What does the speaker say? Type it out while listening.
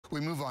We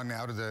move on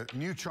now to the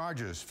new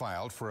charges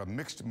filed for a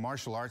mixed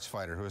martial arts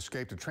fighter who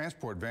escaped a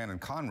transport van in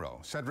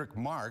Conroe. Cedric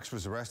Marks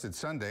was arrested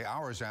Sunday,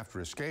 hours after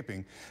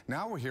escaping.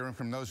 Now we're hearing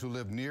from those who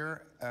live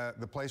near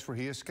the place where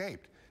he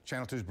escaped.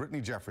 Channel 2's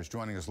Brittany Jeffers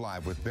joining us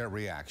live with their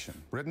reaction.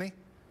 Brittany?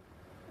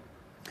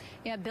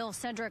 Yeah, Bill,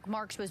 Cedric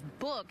Marks was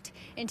booked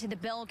into the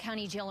Bell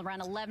County Jail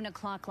around 11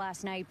 o'clock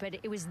last night, but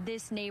it was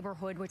this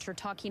neighborhood which we're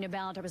talking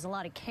about. There was a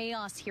lot of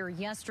chaos here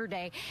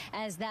yesterday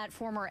as that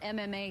former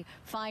MMA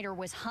fighter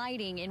was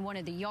hiding in one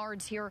of the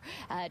yards here,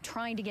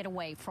 trying to get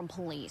away from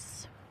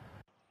police.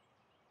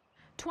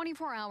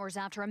 24 hours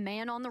after a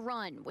man on the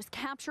run was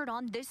captured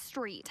on this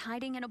street,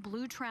 hiding in a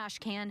blue trash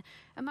can,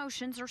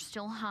 emotions are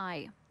still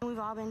high. We've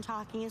all been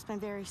talking. It's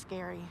been very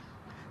scary.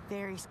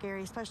 Very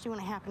scary, especially when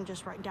it happened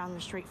just right down the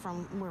street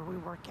from where we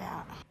work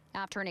at.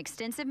 After an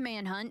extensive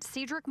manhunt,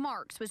 Cedric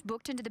Marks was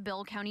booked into the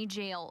Bell County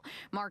Jail.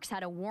 Marks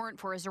had a warrant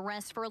for his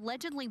arrest for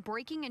allegedly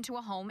breaking into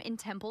a home in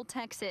Temple,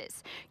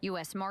 Texas.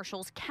 U.S.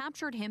 Marshals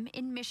captured him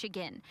in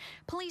Michigan.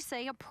 Police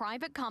say a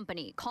private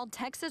company called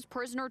Texas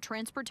Prisoner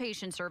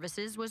Transportation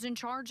Services was in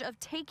charge of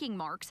taking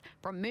Marks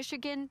from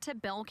Michigan to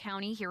Bell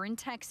County here in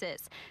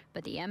Texas.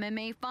 But the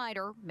MMA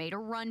fighter made a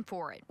run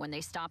for it when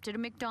they stopped at a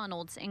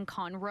McDonald's in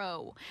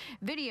Conroe.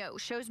 Video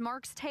shows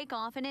Marks take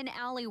off in an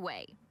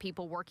alleyway.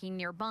 People working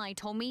nearby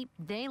told me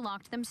they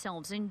locked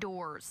themselves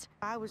indoors.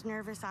 I was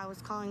nervous. I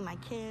was calling my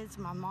kids,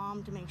 my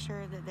mom, to make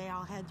sure that they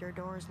all had their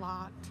doors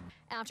locked.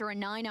 After a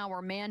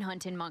 9-hour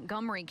manhunt in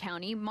Montgomery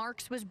County,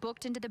 Marks was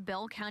booked into the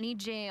Bell County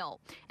Jail.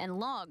 And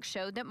logs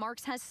showed that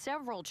Marks has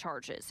several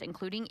charges,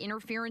 including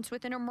interference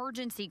with an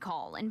emergency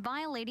call and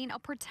violating a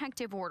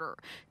protective order.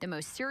 The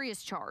most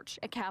serious charge,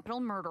 a capital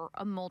murder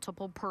of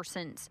multiple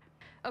persons.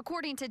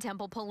 According to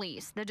Temple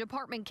Police, the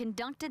department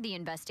conducted the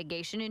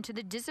investigation into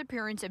the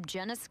disappearance of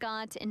Jenna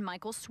Scott and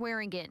Michael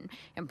Swearingen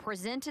and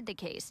presented the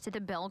case to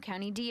the Bell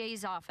County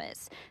DA's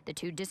office. The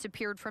two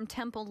disappeared from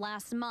Temple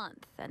last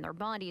month, and their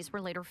bodies were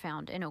later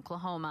found in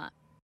Oklahoma.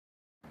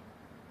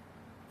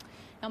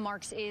 Now,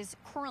 Marks is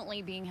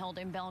currently being held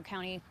in Bell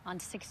County on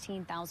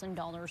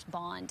 $16,000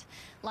 bond.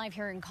 Live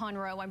here in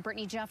Conroe, I'm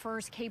Brittany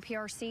Jeffers,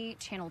 KPRC,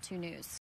 Channel 2 News.